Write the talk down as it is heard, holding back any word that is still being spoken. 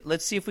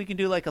Let's see if we can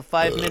do like a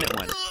 5-minute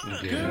one.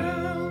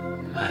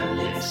 Girl, my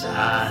lips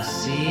are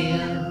sealed.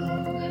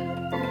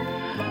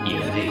 You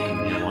make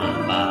me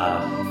wanna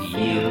barf.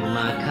 Yield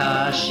my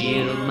car,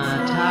 shield my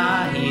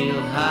tie, heel,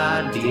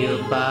 high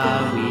deal,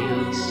 bar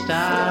wheel,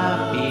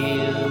 stop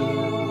you.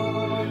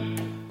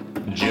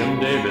 Jim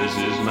Davis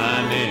is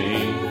my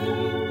name.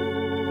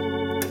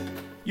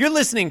 You're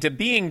listening to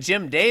Being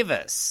Jim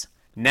Davis.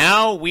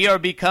 Now we are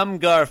become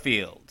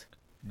Garfield,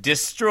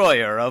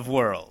 destroyer of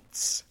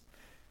worlds.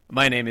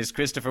 My name is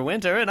Christopher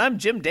Winter, and I'm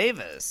Jim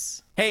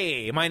Davis.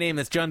 Hey, my name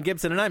is John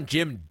Gibson, and I'm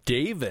Jim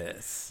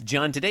Davis.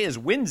 John, today is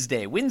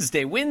Wednesday,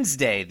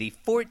 the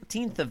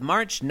 14th of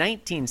March,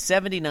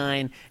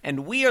 1979,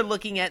 and we are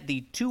looking at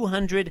the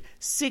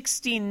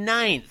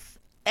 269th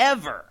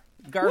ever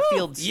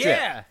Garfield strip.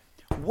 Yeah.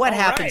 What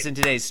happens right. in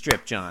today's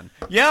strip, John?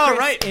 Yeah, all Chris,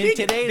 right. in Big,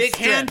 today's big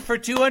strip. hand for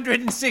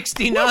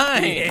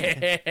 269.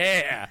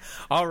 Yeah.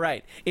 All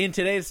right. In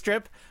today's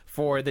strip,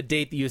 for the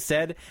date that you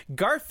said,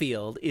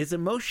 Garfield is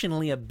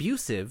emotionally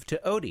abusive to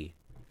Odie.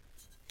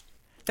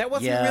 That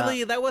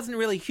wasn't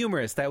really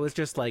humorous. That was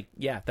just like,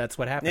 yeah, that's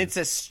what happens. It's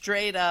a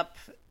straight up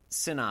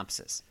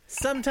synopsis.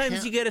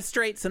 Sometimes you get a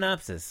straight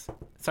synopsis.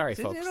 Sorry,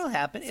 folks. It'll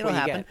happen. That's It'll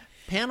what you happen. get.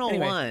 Panel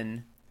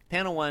Anyway.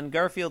 one,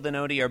 Garfield and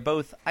Odie are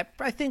both, I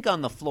think,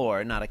 on the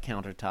floor, not a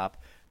countertop.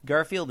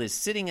 Garfield is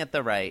sitting at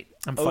the right.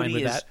 I'm fine Odie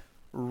with is that.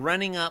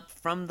 running up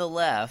from the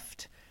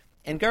left.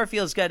 And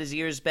Garfield's got his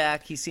ears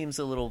back. He seems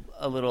a little,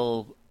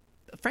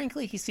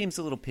 frankly, he seems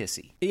a little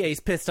pissy. Yeah,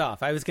 he's pissed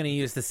off. I was going to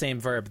use the same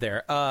verb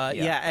there.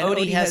 Yeah, and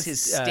Odie has his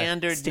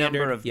standard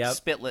number of yep,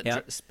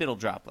 spittle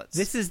droplets.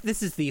 This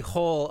is the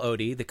whole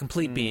Odie, the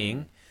complete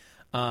being.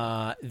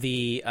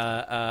 The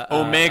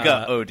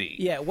Omega Odie.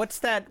 Yeah, what's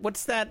that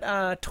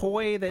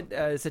toy that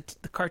is it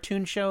the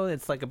cartoon show?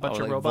 It's like a bunch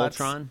of like robots.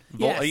 Voltron?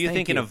 Yes, Are you thank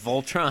thinking of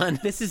Voltron?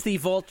 This is the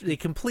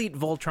complete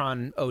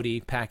Voltron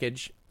Odie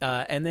package.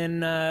 And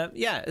then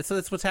so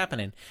that's what's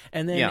happening.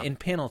 And then in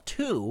panel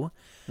 2,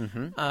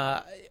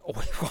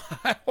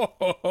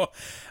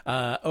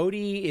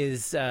 Odie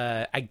is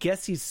I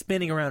guess he's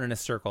spinning around in a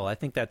circle. I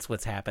think that's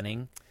what's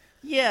happening.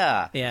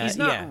 Yeah. He's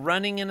not yeah.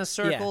 running in a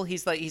circle. Yeah.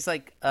 He's like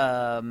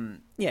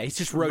he's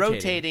just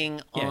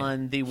rotating Yeah.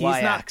 on the He's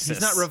y-axis.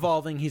 He's not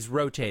revolving. He's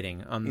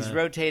rotating on the. He's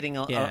rotating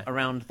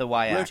around the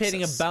y-axis.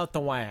 Rotating about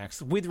the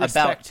y-axis with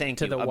respect to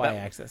the about-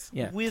 y-axis.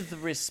 Yeah. With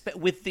respect,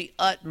 with the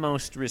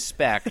utmost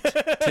respect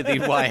to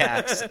the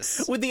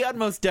y-axis. With the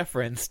utmost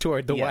deference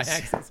toward the Yes.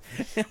 y-axis.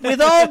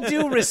 With all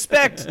due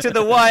respect to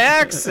the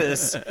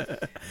y-axis,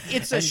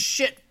 it's a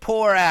shit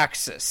poor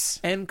axis.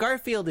 And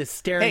Garfield is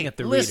staring Hey, at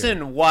the listen,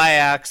 reader.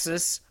 y-axis.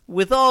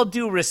 With all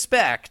due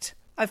respect,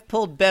 I've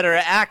pulled better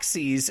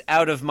axes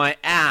out of my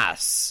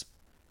ass.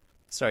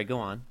 Sorry, go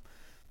on.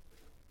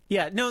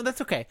 Yeah, no,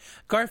 that's okay.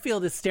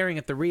 Garfield is staring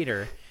at the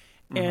reader,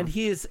 and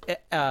he is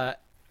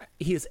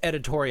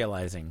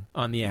editorializing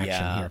on the action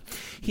Yeah. here.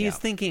 He is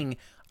thinking,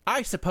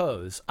 I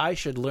suppose I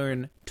should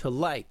learn to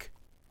like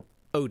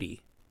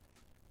Odie.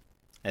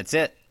 That's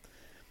it.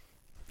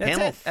 That's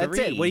Panel it. That's 3.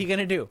 it. What are you going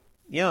to do?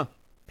 Yeah.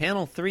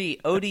 Panel 3,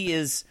 Odie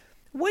is...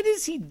 What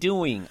is he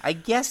doing? I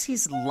guess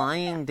he's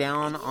lying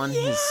down on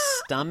his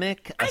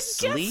stomach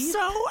asleep? I guess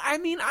so. I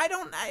mean, I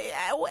don't...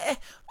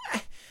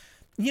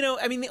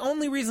 the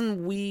only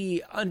reason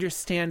we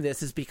understand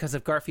this is because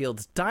of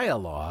Garfield's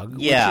dialogue.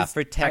 Yeah, which is,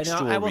 for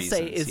textual I will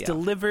say, reasons, is yeah.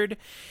 delivered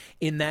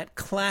in that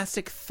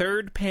classic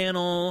third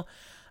panel...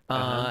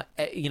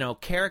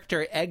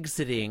 character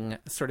exiting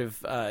sort of,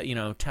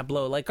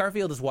 tableau. Like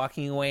Garfield is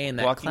walking away in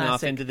that Walking off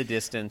classic into the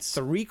distance.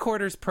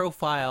 3/4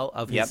 profile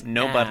of his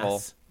no ass.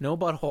 butthole. No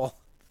butthole.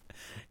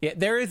 Yeah,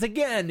 there is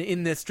again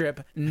in this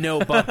strip, no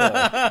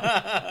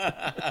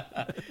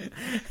butthole.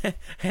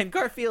 And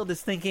Garfield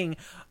is thinking,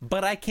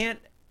 but I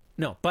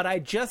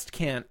just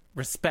can't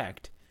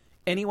respect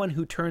anyone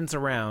who turns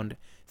around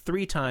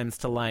 3 times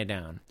to lie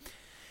down.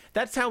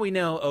 That's how we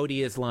know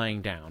Odie is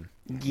lying down.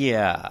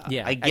 Yeah,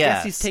 Yeah, I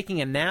guess. he's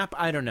taking a nap.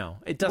 I don't know.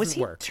 It doesn't Was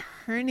he work.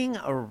 turning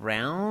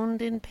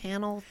around in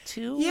panel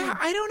 2? Yeah,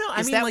 I don't know.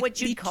 Is that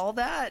what you'd call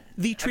that?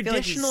 The I feel like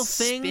traditional he's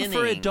thing for a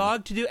spinning.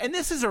 dog to do, and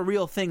this is a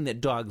real thing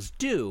that dogs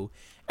do,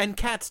 and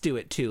cats do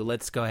it too.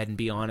 Let's go ahead and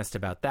be honest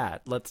about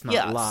that. Let's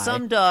not lie.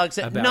 Some dogs,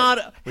 about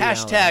not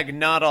reality. hashtag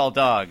not all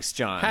dogs,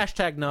 John.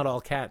 Hashtag not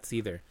all cats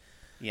either.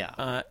 Yeah.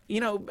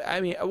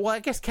 I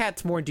guess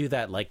cats more do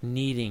that like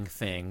kneading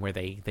thing where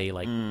they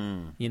like,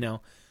 but You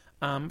know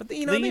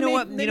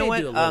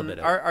what?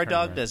 Our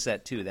dog that. does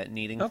that too. That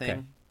kneading Okay.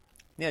 thing.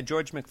 Yeah,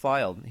 George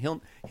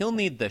McFile. He'll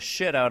knead the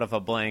shit out of a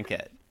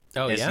blanket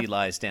as he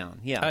lies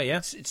down. Yeah. Oh, yeah?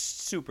 It's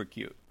super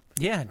cute.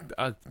 Yeah,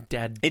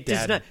 dad. It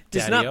does not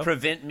Daddy-o.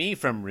 prevent me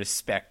from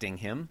respecting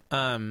him.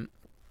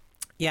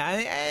 Yeah,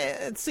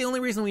 it's the only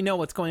reason we know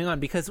what's going on,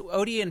 because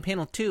Odie in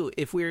panel 2,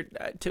 if we're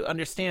to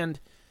understand,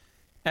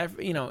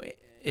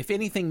 if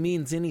anything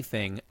means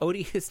anything,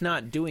 Odie is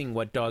not doing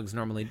what dogs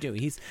normally do.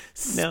 He's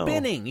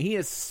spinning. He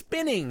is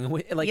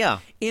spinning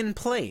in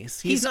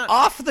place. He's not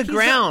off the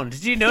ground.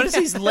 Did you notice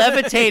he's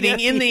levitating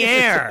in the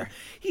air?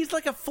 He's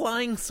like a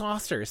flying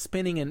saucer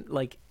spinning in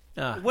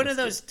What are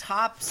those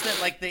tops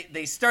that like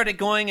they started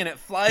going and it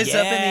flies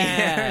up in the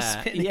air?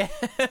 Spinning? Yeah.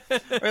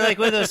 Or like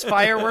one of those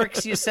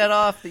fireworks you set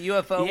off, the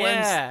UFO ones?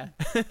 Yeah.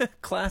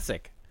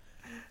 Classic.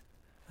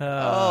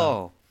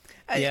 Oh.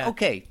 Yeah.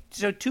 Okay,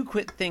 so two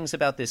quick things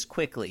about this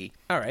quickly.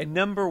 All right.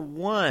 Number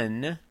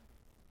one,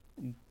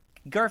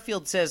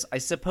 Garfield says, I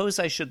suppose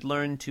I should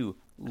learn to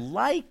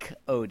like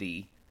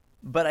Odie,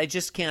 but I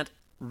just can't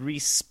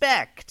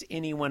respect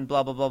anyone,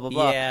 blah, blah, blah, blah,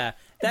 blah. Yeah.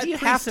 Do you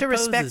have to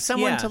respect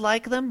someone to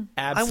like them?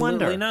 Absolutely I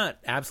wonder. not.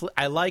 Absolutely.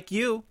 I like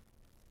you.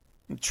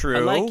 True. I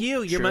like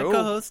you. You're my True.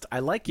 co-host. I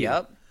like you.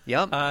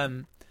 Yep.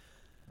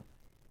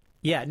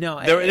 Yeah, no.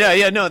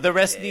 No, the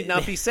rest need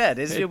not be said.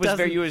 It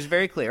was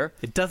very clear.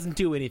 It doesn't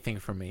do anything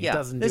for me. Yeah, It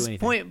doesn't do this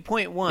anything.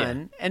 Point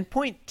one. And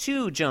point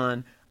two,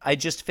 John, I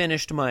just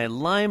finished my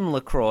lime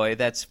LaCroix.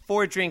 That's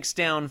 4 drinks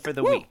down for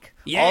the week.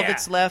 Yeah. All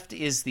that's left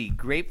is the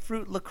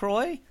grapefruit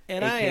LaCroix,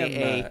 And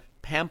a.k.a. I am,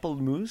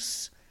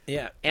 pamplemousse,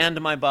 Yeah. and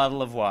my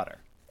bottle of water.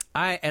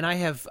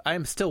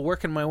 I'm still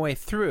working my way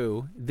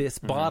through this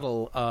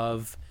bottle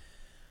of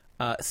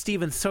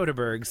Steven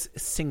Soderbergh's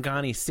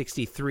Singani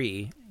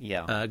 63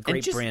 Yeah.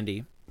 grape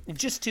brandy.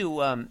 Just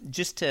to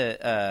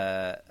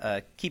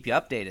keep you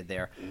updated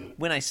there,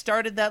 when I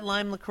started that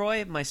lime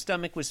LaCroix, my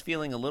stomach was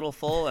feeling a little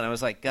full, and I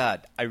was like,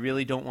 God, I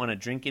really don't want to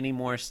drink any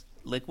more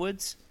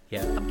liquids.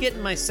 Yeah. I'm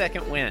getting my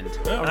second wind.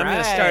 All I'm going to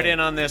right. start in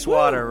on this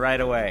water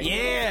right away.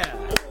 Yeah.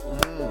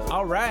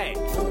 All right.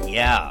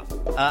 Yeah.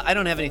 I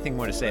don't have anything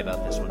more to say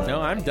about this one.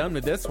 No, I'm done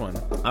with this one.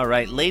 All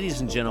right,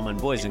 ladies and gentlemen,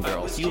 boys and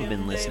girls, you've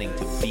been listening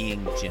to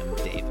Being Jim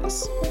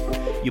Davis.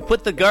 You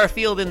put the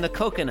Garfield in the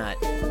coconut,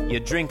 you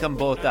drink them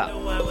both up.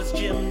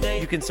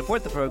 You can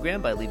support the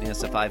program by leaving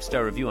us a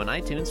 5-star review on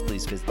iTunes.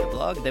 Please visit the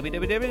blog,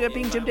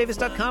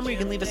 www.beingjimdavis.com, where you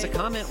can leave us a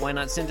comment. Why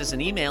not send us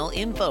an email,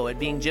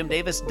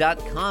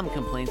 info@beingjimdavis.com.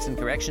 Complaints and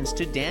corrections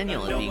to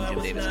Daniel at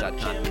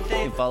beingjimdavis.com. You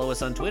can follow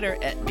us on Twitter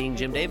at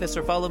beingjimdavis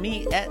or follow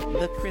me at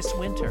the Chris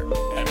Winter.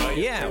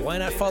 Yeah, why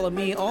not follow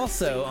me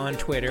also on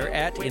Twitter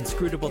at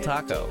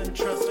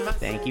InscrutableTaco.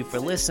 Thank you for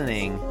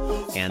listening,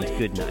 and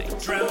good night.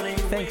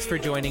 Thanks for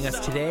joining us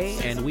today,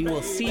 and we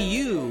will see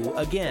you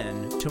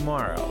again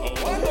tomorrow.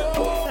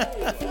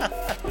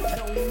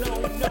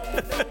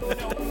 No.